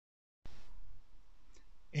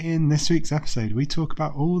In this week's episode, we talk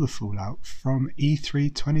about all the fallout from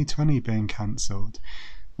E3 2020 being cancelled.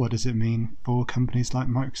 What does it mean for companies like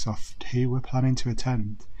Microsoft who were planning to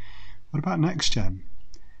attend? What about next gen?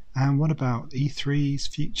 And what about E3's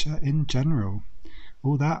future in general?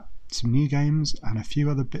 All that, some new games, and a few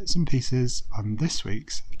other bits and pieces on this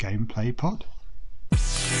week's Gameplay Pod.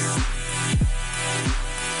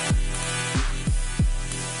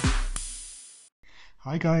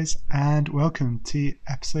 Hi guys, and welcome to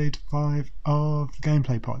episode 5 of the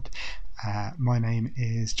Gameplay Pod. My name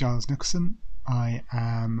is Giles Nicholson. I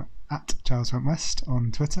am at Giles Went West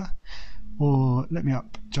on Twitter, or look me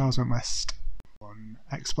up, Giles Went West on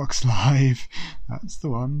Xbox Live. That's the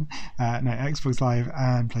one. Xbox Live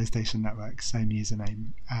and PlayStation Network, same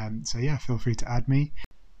username. So yeah, feel free to add me.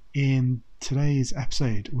 In today's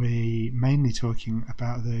episode, we're mainly talking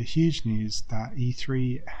about the huge news that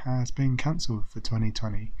E3 has been cancelled for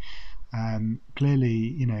 2020. Clearly,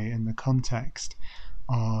 in the context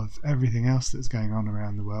of everything else that's going on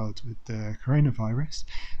around the world with the coronavirus,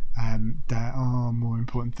 there are more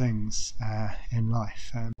important things in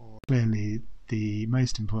life. Clearly, the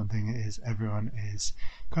most important thing is everyone is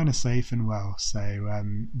kind of safe and well. So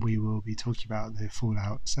we will be talking about the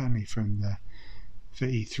fallout, certainly for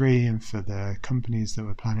E3 and for the companies that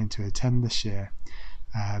were planning to attend this year.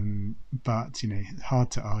 But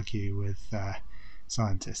hard to argue with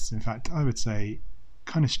scientists. In fact, I would say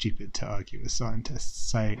kind of stupid to argue with scientists.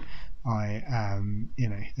 So I am,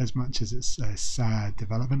 as much as it's a sad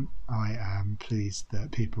development, I am pleased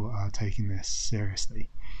that people are taking this seriously.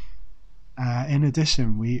 In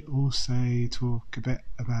addition, we also talk a bit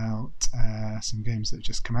about some games that have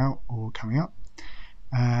just come out or coming up,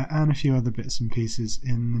 and a few other bits and pieces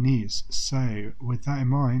in the news. So with that in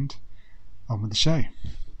mind, on with the show.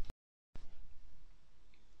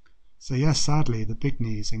 So yes, sadly, the big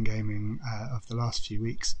news in gaming of the last few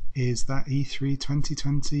weeks is that E3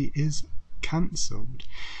 2020 is cancelled.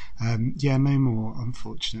 No more,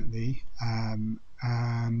 unfortunately.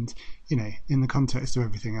 And in the context of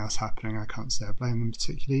everything else happening, I can't say I blame them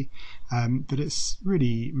particularly, but it's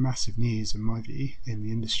really massive news in my view in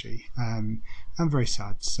the industry, and very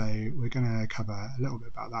sad. So we're going to cover a little bit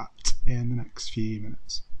about that in the next few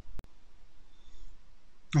minutes.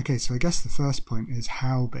 Okay, so I guess the first point is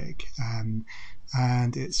how big,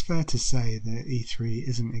 and it's fair to say that E3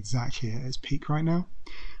 isn't exactly at its peak right now.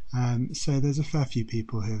 So there's a fair few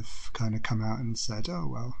people who've kind of come out and said, oh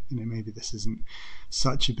well, maybe this isn't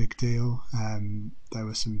such a big deal. There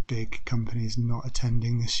were some big companies not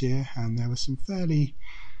attending this year, and there were some fairly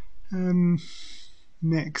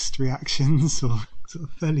mixed reactions or sort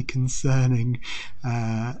of fairly concerning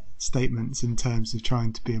statements in terms of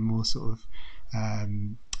trying to be a more sort of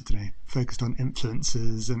focused on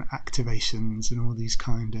influencers and activations and all these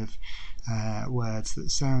kind of words that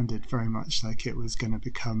sounded very much like it was going to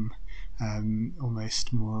become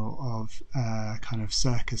almost more of a kind of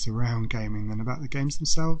circus around gaming than about the games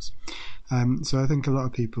themselves. So I think a lot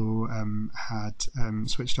of people had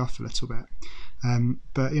switched off a little bit.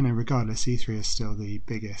 But regardless, E3 is still the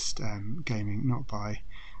biggest gaming, not by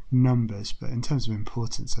numbers, but in terms of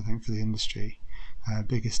importance, I think, for the industry.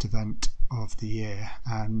 Biggest event of the year,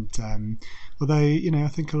 and although I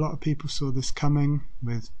think a lot of people saw this coming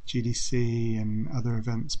with GDC and other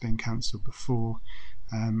events being cancelled before,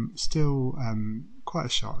 still quite a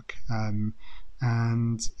shock,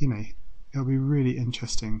 and it'll be really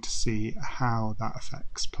interesting to see how that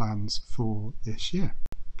affects plans for this year,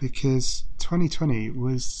 because 2020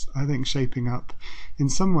 was, I think, shaping up in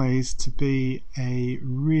some ways to be a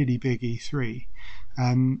really big E3.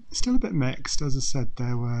 Still a bit mixed. As I said,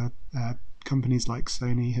 there were companies like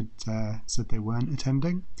Sony had said they weren't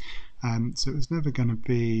attending, so it was never going to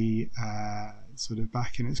be sort of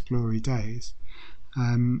back in its glory days.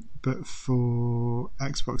 But for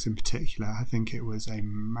Xbox in particular, I think it was a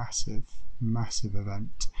massive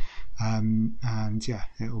event, and yeah,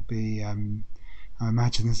 it'll be. I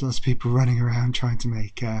imagine there's lots of people running around trying to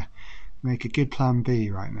make a good plan B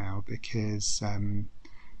right now, because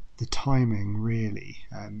the timing really,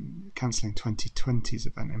 cancelling 2020's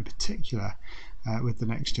event in particular, with the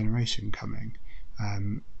next generation coming,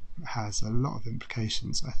 has a lot of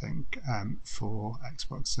implications, I think, for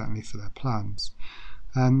Xbox, certainly for their plans.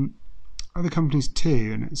 Other companies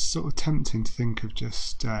too, and it's sort of tempting to think of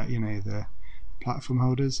just the platform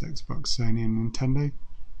holders, Xbox, Sony and Nintendo,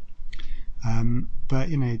 but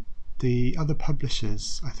the other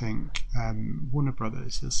publishers, I think, Warner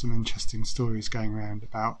Brothers, there's some interesting stories going around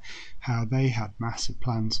about how they had massive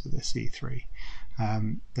plans for this E3.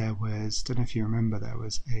 There was, don't know if you remember, there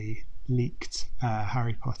was a leaked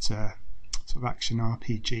Harry Potter sort of action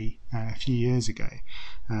RPG a few years ago,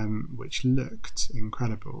 which looked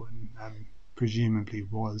incredible and presumably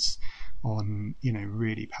was on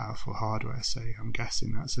really powerful hardware. So I'm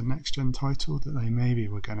guessing that's a next gen title that they maybe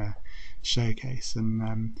were going to showcase.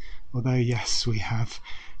 And although yes, we have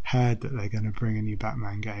heard that they're going to bring a new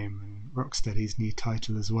Batman game and Rocksteady's new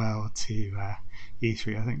title as well to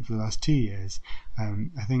E3, I think for the last 2 years,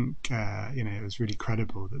 I think it was really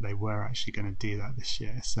credible that they were actually going to do that this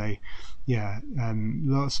year. So yeah,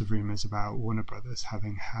 lots of rumours about Warner Brothers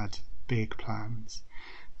having had big plans.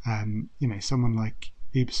 Someone like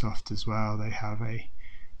Ubisoft as well, they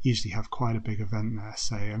usually have quite a big event there.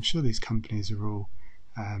 So I'm sure these companies are all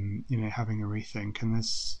having a rethink, and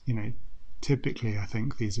there's typically I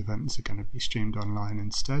think these events are going to be streamed online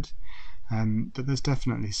instead, but there's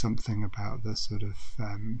definitely something about the sort of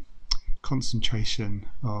concentration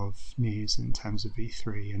of news in terms of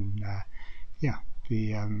E3, and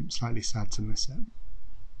be slightly sad to miss it.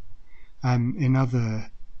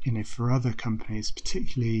 For other companies,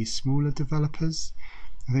 particularly smaller developers,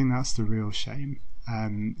 I think that's the real shame.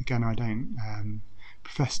 Again, I don't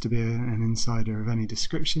profess to be an insider of any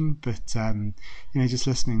description, but just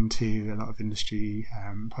listening to a lot of industry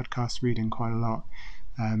podcasts, reading quite a lot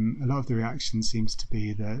of the reaction seems to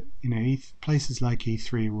be that places like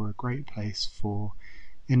E3 were a great place for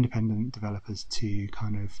independent developers to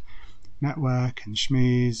kind of network and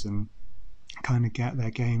schmooze and kind of get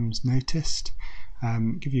their games noticed.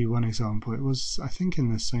 Give you one example. It was, I think,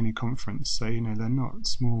 in the Sony conference, so they're not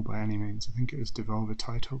small by any means. I think it was Devolver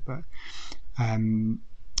title, but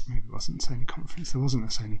maybe it wasn't Sony conference. There wasn't a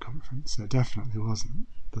Sony conference. There definitely wasn't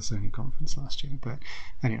the Sony conference last year. But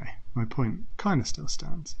anyway, my point kind of still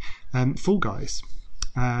stands. Fall Guys.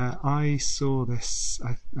 I saw this.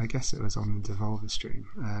 I guess it was on the Devolver stream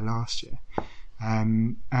last year.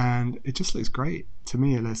 And it just looks great. To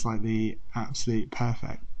me, it looks like the absolute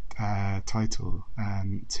perfect title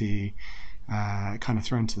to kind of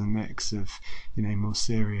throw into the mix of more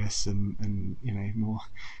serious and more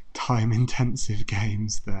time intensive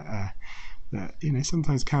games that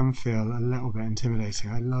sometimes can feel a little bit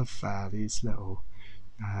intimidating. I love these little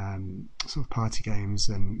sort of party games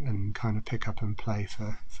and kind of pick up and play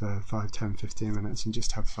for 5, 10, 15 minutes and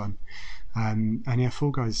just have fun. And yeah,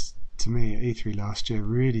 Fall Guys to me at E3 last year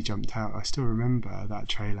really jumped out. I still remember that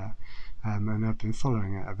trailer. And I've been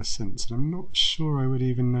following it ever since, and I'm not sure I would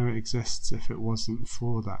even know it exists if it wasn't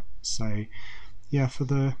for that. So yeah, for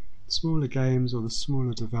the smaller games or the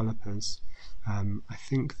smaller developers, I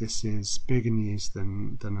think this is bigger news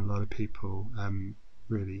than a lot of people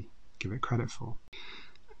really give it credit for.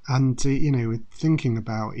 And with thinking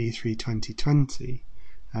about E3 2020,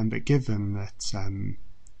 but given that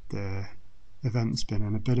the event's been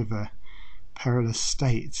in a bit of a perilous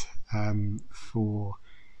state for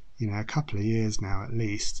a couple of years now at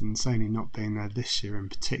least, and Sony not being there this year in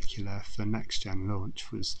particular for next gen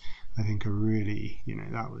launch was, I think, a really,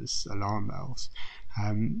 that was alarm bells.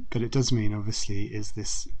 But it does mean, obviously, is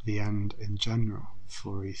this the end in general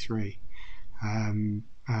for E3? And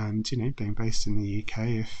being based in the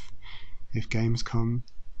UK, if Gamescom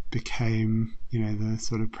became the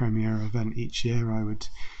sort of premier event each year, it'd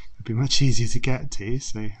be much easier to get to.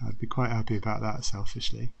 So I'd be quite happy about that,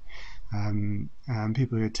 selfishly. And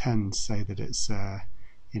people who attend say that it's a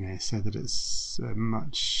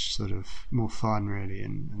much sort of more fun, really,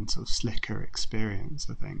 and sort of slicker experience,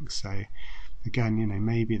 I think. So again,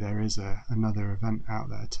 maybe there is another event out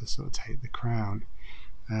there to sort of take the crown.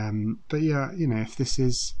 But yeah, if this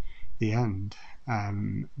is the end,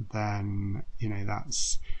 then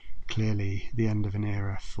that's clearly the end of an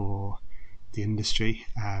era for the industry,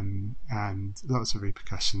 and lots of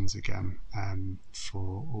repercussions again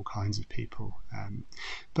for all kinds of people.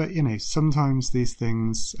 But sometimes these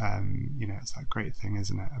things, it's that great thing,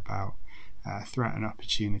 isn't it, about threat and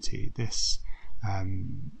opportunity. This,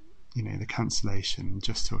 the cancellation,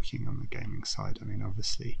 just talking on the gaming side, I mean,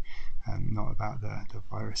 obviously not about the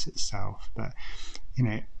virus itself, but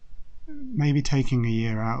maybe taking a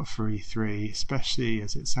year out for E3, especially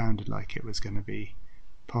as it sounded like it was going to be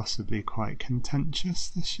possibly quite contentious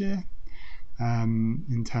this year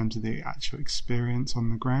in terms of the actual experience on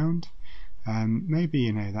the ground. Maybe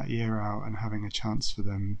that year out and having a chance for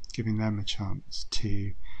them, giving them a chance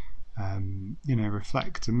to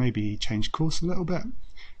reflect and maybe change course a little bit.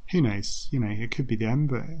 Who knows? It could be the end,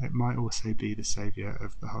 but it might also be the saviour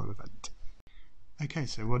of the whole event. Okay,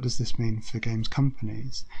 so what does this mean for games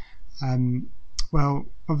companies? Well,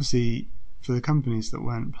 obviously, for the companies that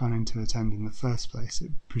weren't planning to attend in the first place,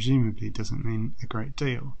 it presumably doesn't mean a great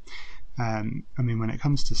deal. I mean, when it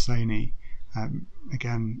comes to Sony,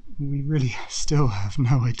 Again, we really still have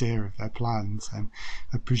no idea of their plans.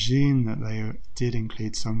 I presume that they did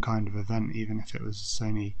include some kind of event, even if it was a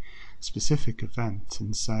Sony specific event,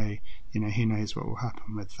 and so who knows what will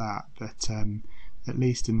happen with that. But at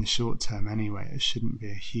least in the short term anyway, it shouldn't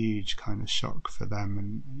be a huge kind of shock for them,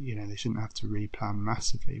 and they shouldn't have to replan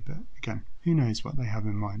massively. But again, who knows what they have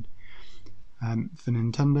in mind. For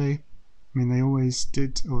Nintendo, they always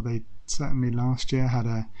did, or they certainly last year had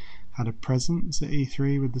a presence at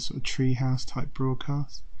E3 with the sort of treehouse type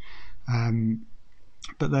broadcast,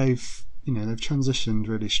 but they've transitioned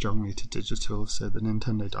really strongly to digital. So the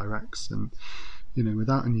Nintendo Directs, and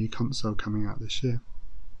without a new console coming out this year,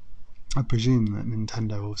 I presume that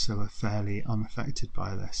Nintendo also are fairly unaffected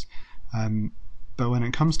by this. But when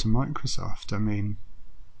it comes to Microsoft,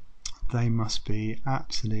 they must be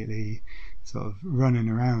absolutely sort of running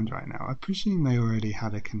around right now. I presume they already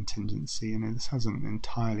had a contingency. This hasn't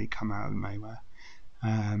entirely come out of nowhere.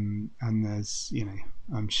 And there's,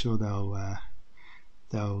 I'm sure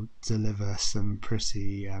they'll deliver some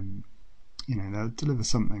pretty, they'll deliver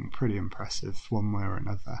something pretty impressive one way or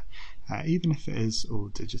another, even if it is all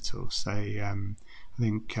digital. So I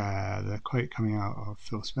think the quote coming out of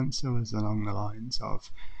Phil Spencer was along the lines of,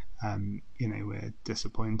 we're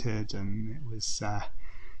disappointed, and it was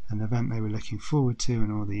an event they were looking forward to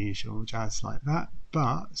and all the usual jazz like that,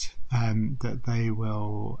 but that they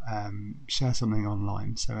will share something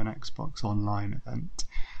online, so an Xbox Online event,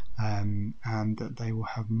 and that they will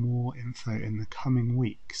have more info in the coming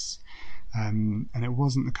weeks. And it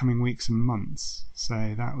wasn't the coming weeks and months,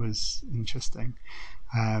 so that was interesting.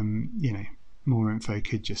 More info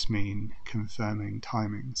could just mean confirming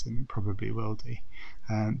timings, and it probably will do.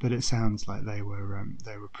 But it sounds like they were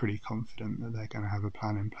pretty confident that they're going to have a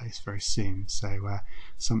plan in place very soon. So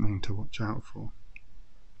something to watch out for.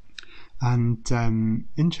 And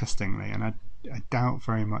interestingly, and I doubt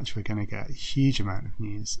very much we're going to get a huge amount of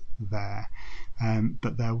news there,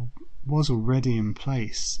 but there was already in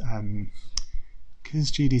place,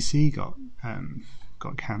 because GDC got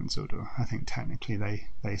cancelled, or I think technically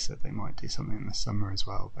they said they might do something in the summer as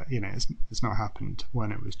well, but it's not happened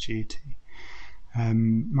when it was due to.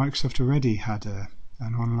 Microsoft already had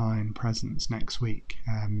an online presence next week,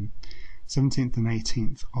 17th and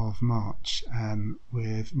 18th of March,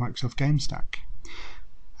 with Microsoft GameStack.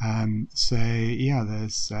 So yeah,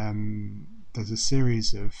 there's a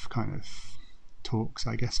series of kind of talks,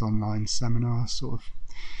 I guess, online seminar sort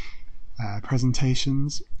of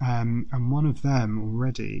presentations, and one of them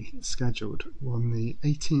already scheduled on the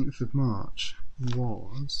 18th of March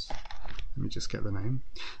was, let me just get the name,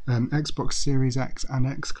 Xbox Series X and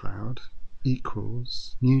xCloud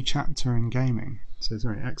equals new chapter in gaming. So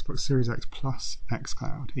sorry, Xbox Series X plus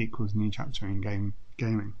xCloud equals new chapter in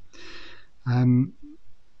gaming.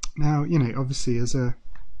 Now, obviously as a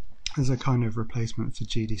kind of replacement for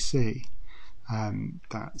GDC,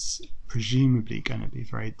 that's presumably going to be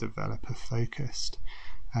very developer focused.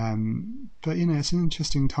 But it's an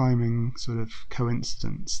interesting timing sort of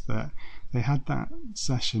coincidence that they had that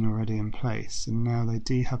session already in place, and now they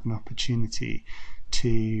do have an opportunity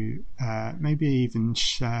to maybe even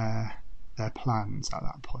share their plans at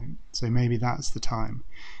that point. So maybe that's the time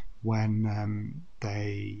when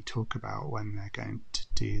they talk about when they're going to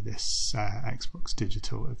do this Xbox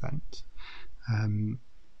digital event.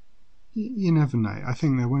 You never know. I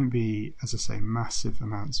think there won't be, as I say, massive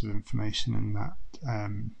amounts of information in that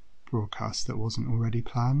broadcast that wasn't already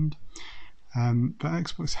planned. But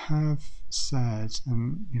Xbox have said,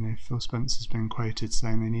 and Phil Spencer's been quoted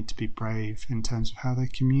saying they need to be brave in terms of how they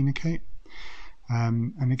communicate.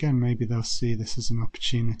 And again, maybe they'll see this as an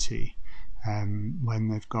opportunity when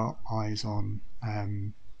they've got eyes on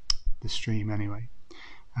the stream anyway.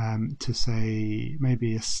 To say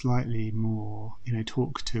maybe a slightly more,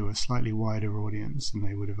 talk to a slightly wider audience than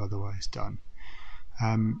they would have otherwise done.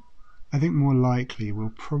 I think more likely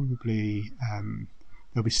we'll probably,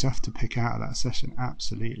 there'll be stuff to pick out of that session,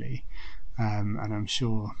 absolutely. And I'm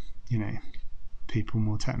sure, people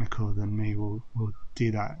more technical than me will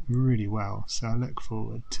do that really well. So I look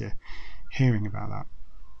forward to hearing about that.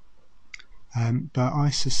 But I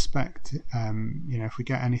suspect, if we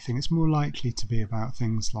get anything, it's more likely to be about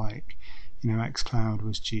things like, xCloud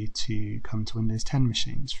was due to come to Windows 10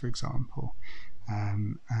 machines, for example,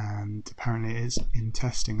 and apparently it is in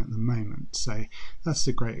testing at the moment. So that's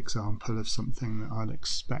a great example of something that I'd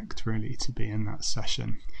expect really to be in that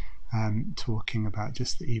session, talking about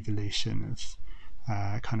just the evolution of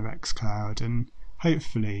kind of xCloud, and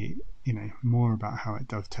hopefully more about how it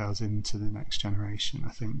dovetails into the next generation.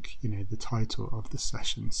 I think the title of the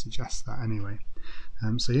session suggests that anyway.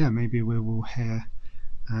 So yeah, maybe we will hear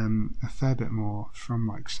a fair bit more from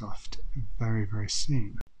Microsoft very, very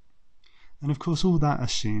soon. And of course, all that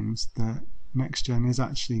assumes that next gen is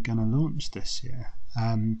actually going to launch this year.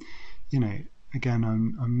 Again,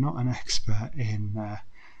 I'm not an expert in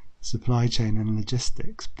supply chain and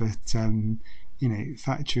logistics, but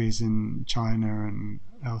factories in China and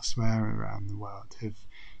elsewhere around the world have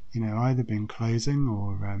either been closing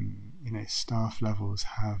or staff levels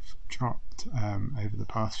have dropped over the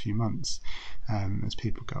past few months as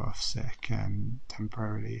people go off sick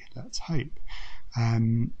temporarily, let's hope.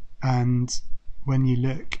 And when you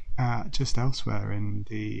look at just elsewhere in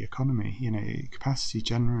the economy, capacity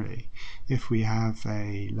generally, if we have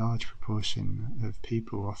a large proportion of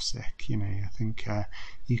people off sick, I think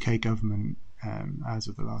UK government, as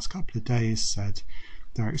of the last couple of days, said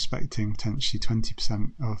they're expecting potentially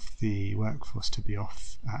 20% of the workforce to be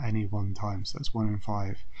off at any one time. So that's 1 in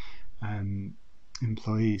 5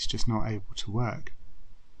 employees just not able to work.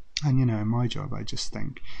 And in my job, I just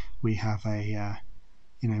think we have a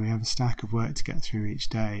stack of work to get through each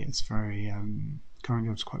day. It's very current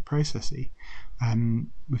job's quite processy.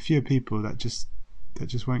 With fewer people, that just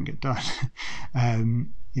won't get done.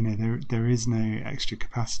 There is no extra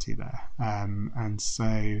capacity there, and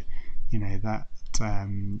so that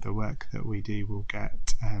the work that we do will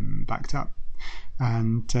get backed up.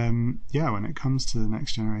 And when it comes to the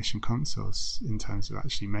next generation consoles, in terms of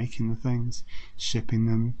actually making the things, shipping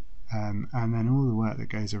them, and then all the work that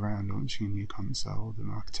goes around launching a new console, the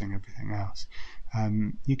marketing, everything else,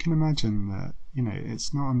 you can imagine that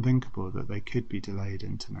it's not unthinkable that they could be delayed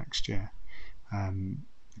into next year.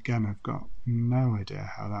 Again, I've got no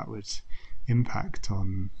idea how that would impact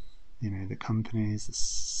on the companies, the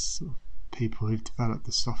sort of people who've developed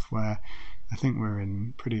the software. I think we're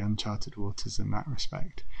in pretty uncharted waters in that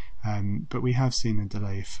respect. But we have seen a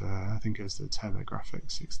delay for, I think it was the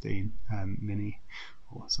TurboGrafx 16 Mini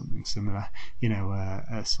or something similar,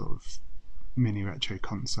 a sort of mini retro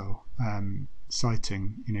console,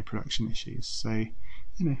 citing production issues. So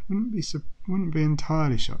wouldn't be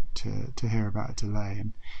entirely shocked to hear about a delay.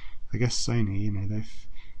 And I guess Sony,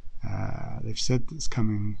 they've said it's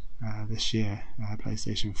coming this year,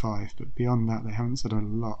 PlayStation 5, but beyond that they haven't said a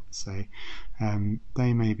lot. So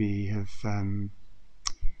they maybe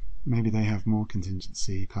they have more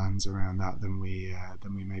contingency plans around that than we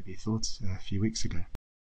maybe thought a few weeks ago.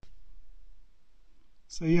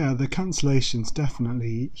 So yeah, the cancellation's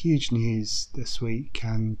definitely huge news this week,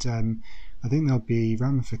 and I think there'll be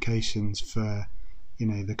ramifications for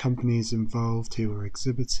the companies involved who are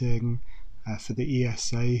exhibiting, for the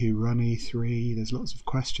ESA who run E3. There's lots of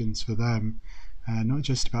questions for them, not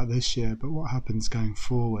just about this year, but what happens going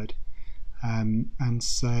forward. And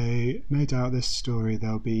so no doubt this story,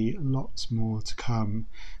 there'll be lots more to come.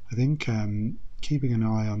 I think keeping an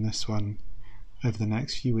eye on this one over the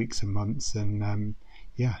next few weeks and months, and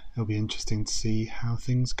it'll be interesting to see how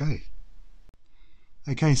things go.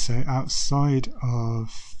 Okay, so outside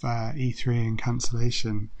of E3 and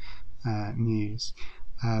cancellation news,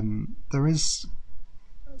 there is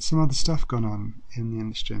some other stuff gone on in the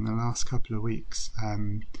industry in the last couple of weeks.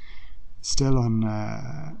 Still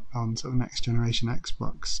on sort of next generation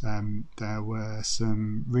Xbox, there were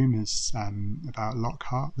some rumours about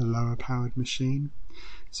Lockhart, the lower powered machine.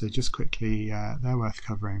 So just quickly, they're worth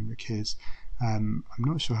covering because I'm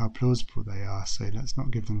not sure how plausible they are, so let's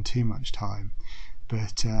not give them too much time.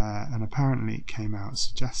 But and apparently it came out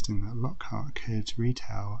suggesting that Lockhart could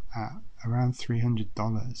retail at around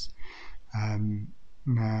 $300.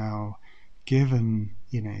 Now, given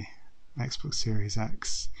Xbox Series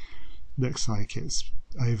X looks like it's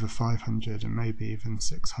over 500 and maybe even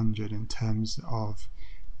 600 in terms of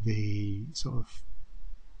the sort of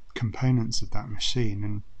components of that machine,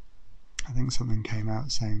 and I think something came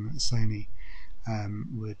out saying that Sony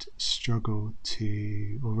would struggle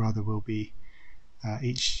to, or rather will be,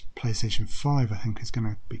 each PlayStation 5 I think is going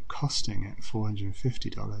to be costing at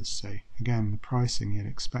 $450. So again, the pricing you'd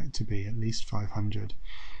expect to be at least $500,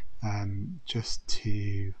 just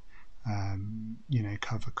to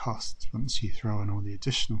cover costs once you throw in all the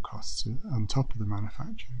additional costs on top of the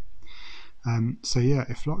manufacturing. So yeah,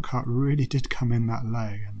 if Lockhart really did come in that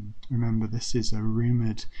low, and remember this is a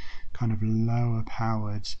rumoured kind of lower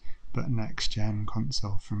powered but next gen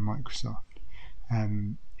console from Microsoft,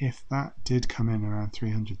 if that did come in around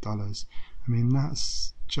 $300, I mean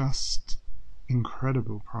that's just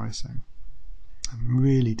incredible pricing, and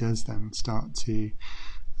really does then start to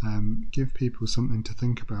give people something to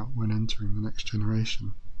think about when entering the next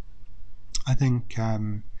generation. I think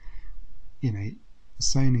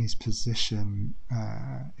Sony's position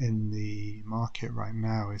in the market right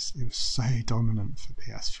now it was so dominant for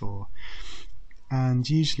PS4. And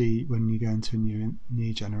usually when you go into a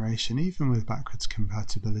new generation, even with backwards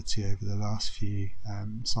compatibility over the last few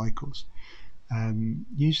cycles,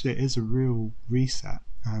 usually it is a real reset,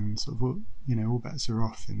 and sort of all bets are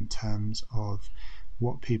off in terms of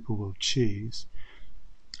what people will choose.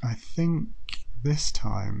 I think this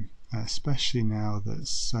time, especially now that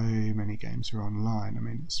so many games are online, I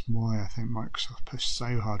mean, it's why I think Microsoft pushed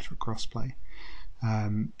so hard for crossplay.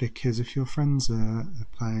 Because if your friends are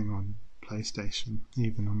playing on PlayStation,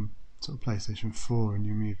 even on sort of PlayStation 4, and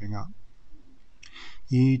you're moving up,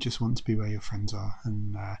 you just want to be where your friends are.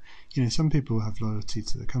 And some people have loyalty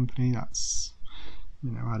to the company. That's,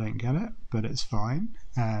 I don't get it, but it's fine.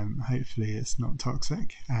 Hopefully it's not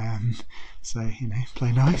toxic. So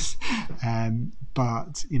play nice.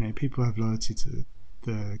 But people have loyalty to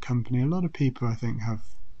the company. A lot of people, I think, have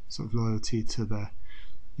sort of loyalty to the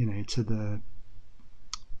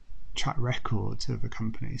track record of a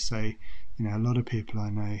company. So a lot of people I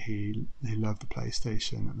know who love the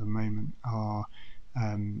PlayStation at the moment are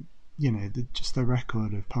just the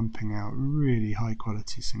record of pumping out really high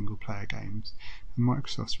quality single player games, and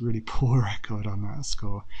Microsoft's really poor record on that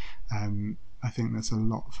score. I think there's a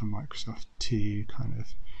lot for Microsoft to kind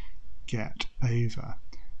of get over,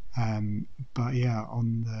 but yeah,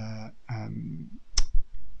 on the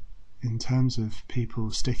in terms of people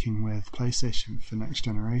sticking with PlayStation for next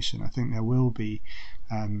generation, I think there will be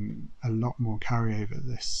a lot more carryover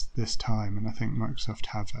this time, and I think Microsoft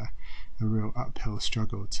have a real uphill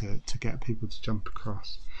struggle to get people to jump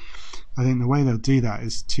across. I think the way they'll do that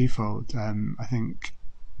is twofold. I think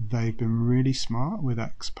they've been really smart with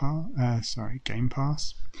Game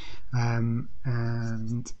Pass, and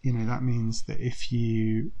that means that if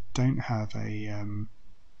you don't have a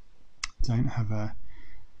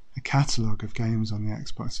catalogue of games on the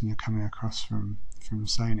Xbox and you're coming across from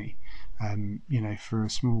Sony, for a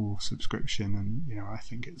small subscription, and I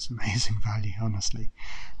think it's amazing value, honestly.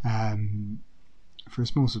 For a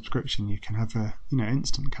small subscription, you can have a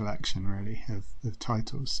instant collection really of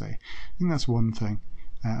titles. So I think that's one thing.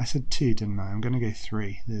 I said two, didn't I? I'm going to go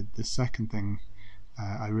three. The second thing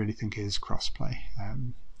I really think is crossplay.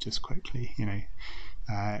 Just quickly,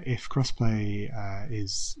 if crossplay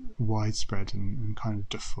is widespread and kind of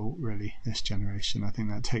default really this generation, I think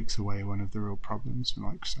that takes away one of the real problems for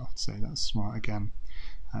Microsoft. So that's smart again,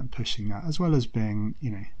 pushing that, as well as being,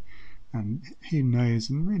 and who knows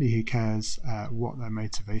and really who cares what their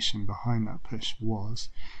motivation behind that push was,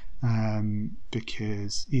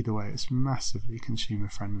 because either way it's massively consumer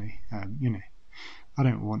friendly. I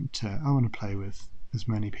want to play with as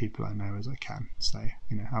many people I know as I can, so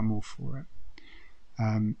I'm all for it.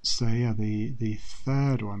 So yeah, the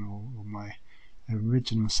third one, or my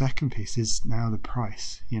original second piece, is now the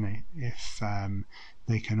price. If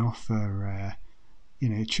they can offer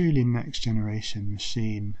truly next generation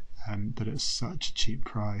machine, but at such a cheap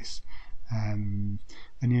price, and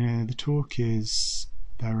the talk is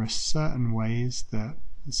there are certain ways that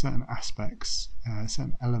certain aspects,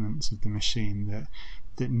 certain elements of the machine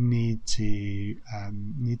that need to be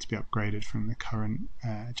upgraded from the current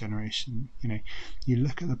generation. You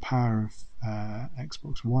look at the power of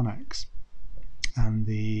Xbox One X, and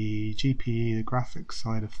the GPU, the graphics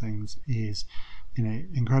side of things, is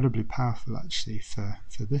incredibly powerful actually for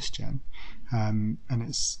this gen, and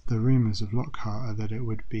it's the rumours of Lockhart are that it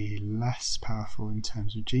would be less powerful in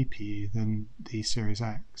terms of GPU than the Series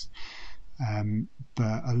X.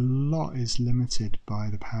 But a lot is limited by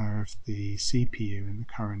the power of the CPU in the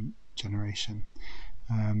current generation,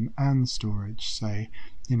 and storage. So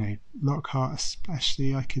Lockhart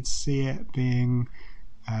especially, I could see it being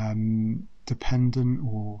dependent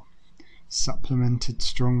or supplemented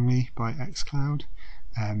strongly by xCloud,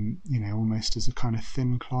 almost as a kind of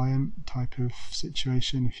thin client type of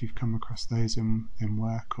situation, if you've come across those in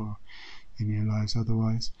work or in your lives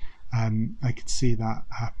otherwise. I could see that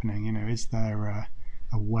happening. Is there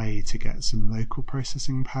a way to get some local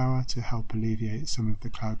processing power to help alleviate some of the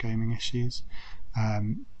cloud gaming issues,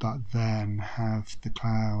 but then have the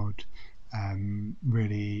cloud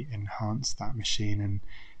really enhance that machine and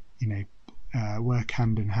work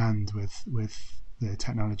hand in hand with the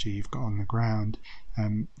technology you've got on the ground,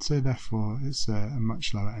 so therefore it's a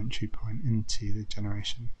much lower entry point into the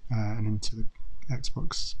generation and into the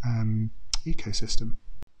Xbox ecosystem.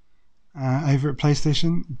 Over at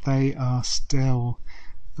PlayStation, they are still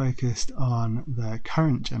focused on the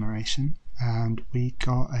current generation, and we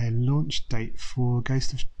got a launch date for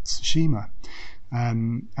Ghost of Tsushima,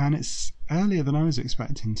 and it's earlier than I was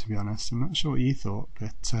expecting, to be honest. I'm not sure what you thought,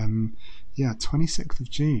 but 26th of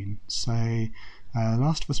June, so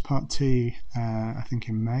Last of Us Part 2, I think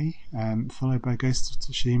in May, followed by Ghost of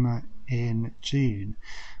Tsushima in June.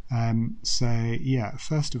 So yeah,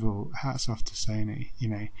 first of all, hats off to Sony.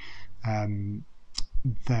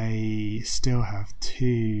 They still have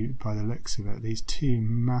two, by the looks of it, these two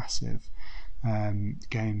massive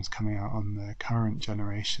games coming out on the current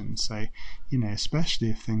generation. So, especially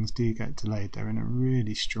if things do get delayed, they're in a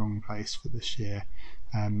really strong place for this year.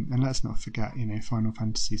 And let's not forget, Final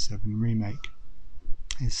Fantasy VII Remake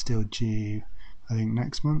is still due, I think,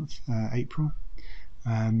 next month, April.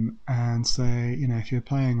 And so, if you're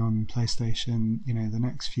playing on PlayStation, the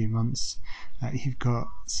next few months, you've got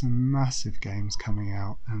some massive games coming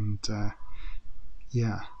out. And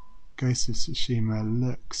yeah, Ghost of Tsushima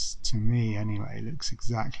looks, to me anyway, looks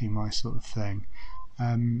exactly my sort of thing.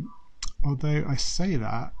 Although I say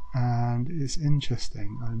that, and it's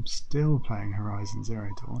interesting, I'm still playing Horizon Zero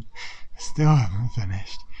Dawn. I still haven't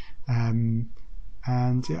finished. And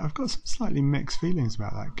yeah, I've got some slightly mixed feelings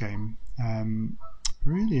about that game.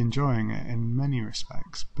 Really enjoying it in many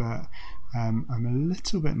respects, but I'm a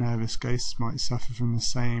little bit nervous Ghosts might suffer from the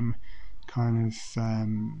same kind of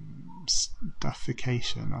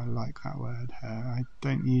stuffication. I like that word. I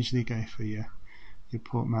don't usually go for your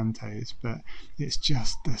portmanteaus, but it's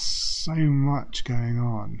just there's so much going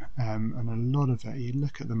on, and a lot of it, you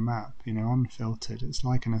look at the map, unfiltered, it's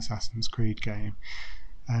like an Assassin's Creed game.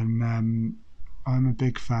 And I'm a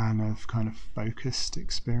big fan of kind of focused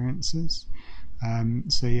experiences.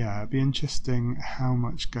 So yeah, it'd be interesting how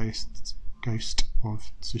much Ghost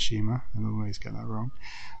of Tsushima, I'll always get that wrong,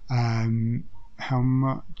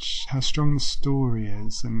 how strong the story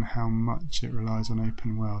is and how much it relies on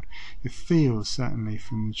open world. It feels, certainly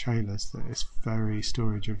from the trailers, that it's very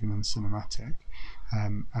story driven and cinematic,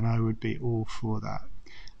 and I would be all for that.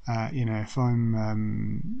 If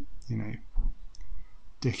I'm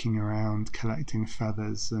dicking around collecting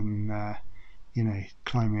feathers and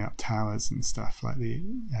climbing up towers and stuff like the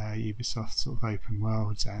Ubisoft sort of open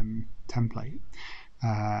world template,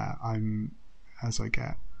 I'm, as I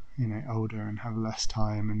get older and have less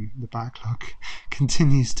time and the backlog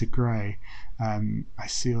continues to grow, I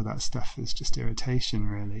see all that stuff as just irritation,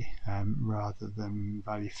 really, rather than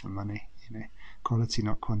value for money. Quality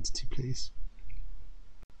not quantity, please.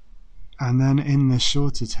 And then in the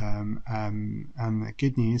shorter term, and the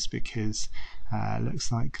good news, because it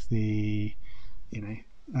looks like the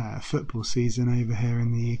football season over here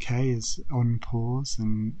in the UK is on pause,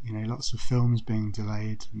 and lots of films being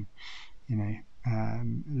delayed, and it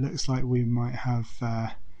looks like we might have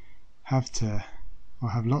to, or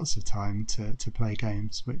have lots of time to play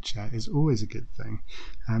games, which is always a good thing,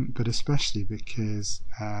 but especially because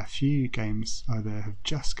a few games either have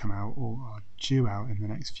just come out or are due out in the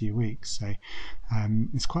next few weeks. So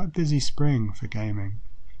it's quite a busy spring for gaming.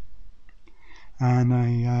 And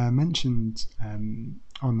I mentioned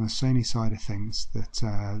on the Sony side of things that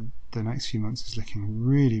the next few months is looking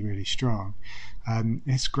really, really strong.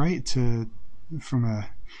 It's great from an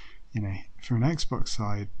Xbox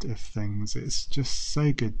side of things, it's just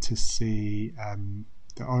so good to see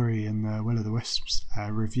the Ori and the Will of the Wisps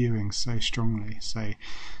reviewing so strongly. So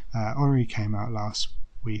Ori came out last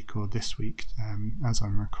week, or this week, as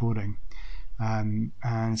I'm recording, and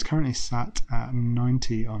it's currently sat at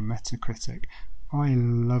 90 on Metacritic. I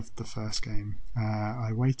loved the first game.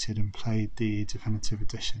 I waited and played the definitive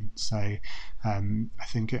edition, so I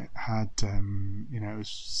think it had it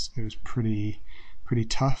was pretty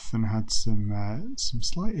tough and had some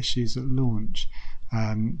slight issues at launch,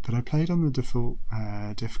 but I played on the default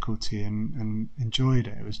difficulty and enjoyed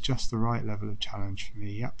it. It was just the right level of challenge for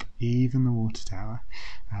me. Yep, even the water tower,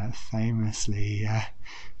 famously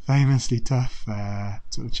tough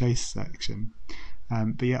sort of chase section.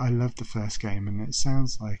 But yeah, I loved the first game, and it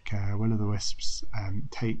sounds like Will of the Wisps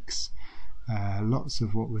takes lots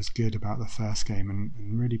of what was good about the first game and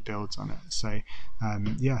really builds on it. So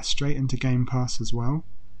yeah, straight into Game Pass as well.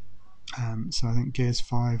 So I think Gears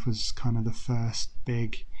 5 was kind of the first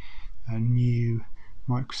big new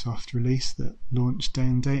Microsoft release that launched day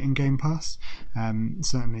and date in Game Pass.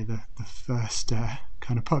 Certainly the first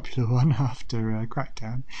kind of popular one after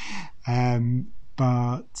Crackdown.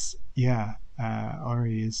 But yeah,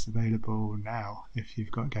 Ori is available now if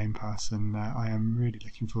you've got Game Pass, and I am really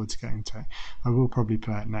looking forward to getting to it. I will probably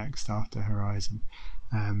play it next after Horizon,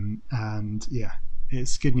 and yeah,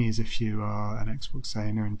 it's good news if you are an Xbox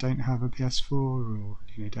owner and don't have a PS4, or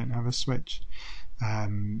don't have a Switch. I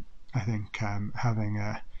think having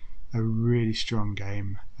a really strong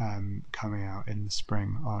game coming out in the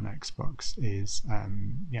spring on Xbox is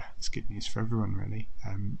it's good news for everyone, really.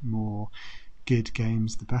 More good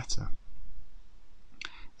games, the better.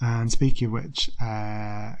 And speaking of which,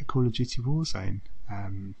 Call of Duty Warzone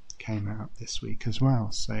came out this week as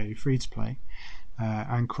well, so free to play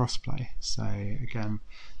and cross-play. So again,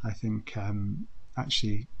 I think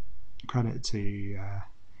actually credit to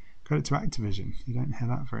Activision. You don't hear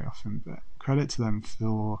that very often, but credit to them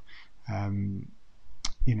for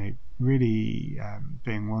really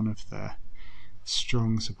being one of the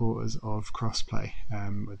strong supporters of crossplay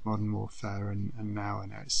with Modern Warfare and now I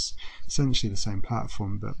know it's essentially the same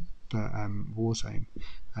platform, but Warzone.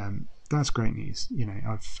 That's great news.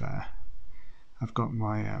 I've got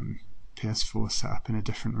my PS4 set up in a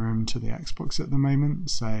different room to the Xbox at the moment,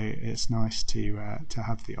 so it's nice to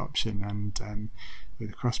have the option, and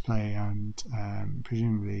with crossplay and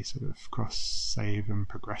presumably sort of cross save and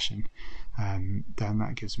progression, then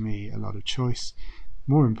that gives me a lot of choice.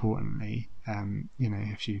 More importantly,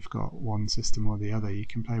 if you've got one system or the other, you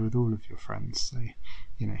can play with all of your friends. So,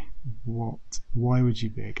 why would you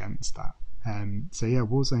be against that? So yeah,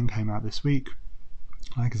 Warzone came out this week.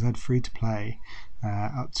 Like I said, free to play,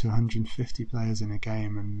 up to 150 players in a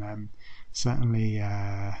game, and certainly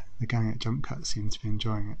the gang at Jump Cut seem to be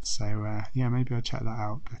enjoying it. So yeah, maybe I'll check that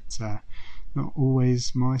out. But not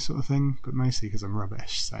always my sort of thing, but mostly because I'm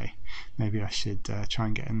rubbish. So maybe I should try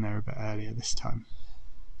and get in there a bit earlier this time.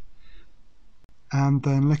 And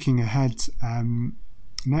then looking ahead,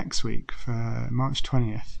 next week for March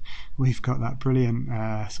 20th, we've got that brilliant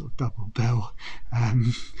sort of double bill,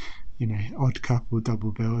 odd couple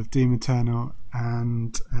double bill of Doom Eternal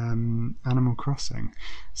and Animal Crossing.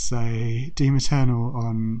 So Doom Eternal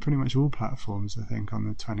on pretty much all platforms, I think, on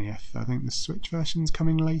the 20th. I think the Switch version's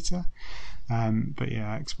coming later, but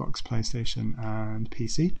yeah, Xbox, PlayStation and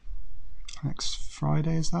PC. Next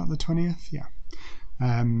Friday, is that the 20th? Yeah.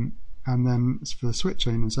 And then for the Switch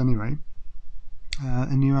owners anyway,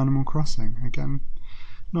 a new Animal Crossing. Again,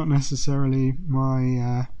 not necessarily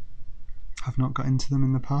my... I've not got into them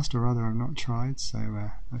in the past, or rather I've not tried, so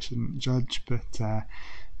I shouldn't judge, but I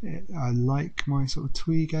like my sort of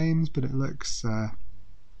twee games, but it looks a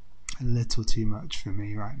little too much for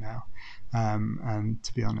me right now. And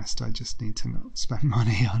to be honest, I just need to not spend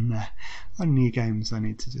money on new games. I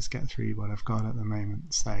need to just get through what I've got at the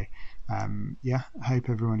moment. So yeah, I hope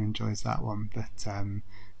everyone enjoys that one. But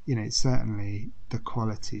certainly the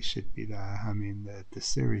quality should be there. I mean, the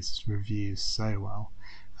series reviews so well.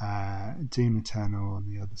 Doom Eternal on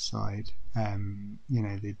the other side,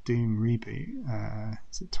 the Doom reboot,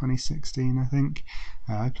 is it 2016 I think?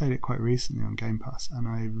 I played it quite recently on Game Pass and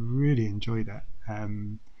I really enjoyed it.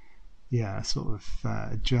 Sort of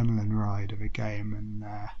adrenaline ride of a game, and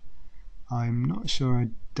I'm not sure I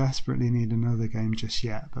desperately need another game just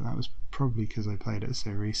yet, but that was probably because I played it so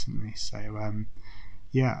recently. So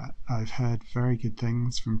yeah, I've heard very good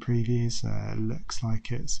things from previews. Looks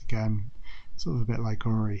like it's again sort of a bit like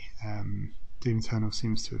Ori. Doom Eternal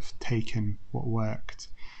seems to have taken what worked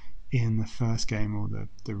in the first game, or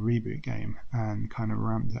the reboot game, and kind of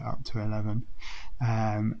ramped it up to 11.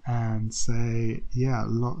 And so yeah,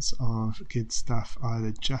 lots of good stuff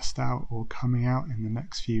either just out or coming out in the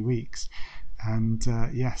next few weeks. And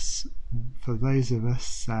yes, for those of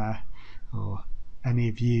us, or any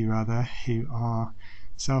of you rather, who are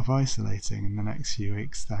self-isolating in the next few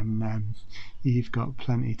weeks, then you've got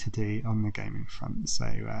plenty to do on the gaming front. So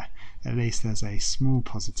at least there's a small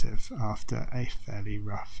positive after a fairly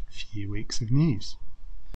rough few weeks of news.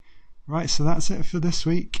 Right, so that's it for this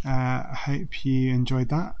week. I hope you enjoyed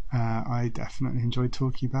that. I definitely enjoyed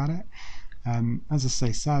talking about it. As I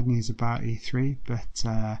say, sad news about E3,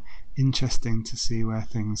 but interesting to see where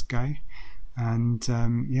things go. And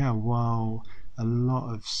yeah, while a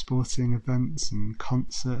lot of sporting events and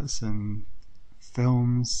concerts and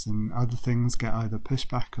films and other things get either pushed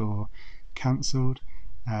back or cancelled,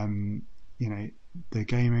 the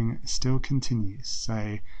gaming still continues.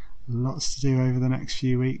 So lots to do over the next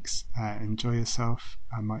few weeks. Enjoy yourself.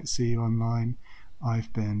 I might see you online.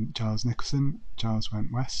 I've been Giles Nicholson, Giles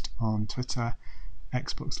Went West on Twitter,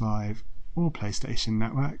 Xbox Live or PlayStation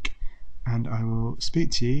Network, and I will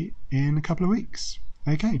speak to you in a couple of weeks.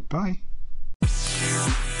 Okay, bye.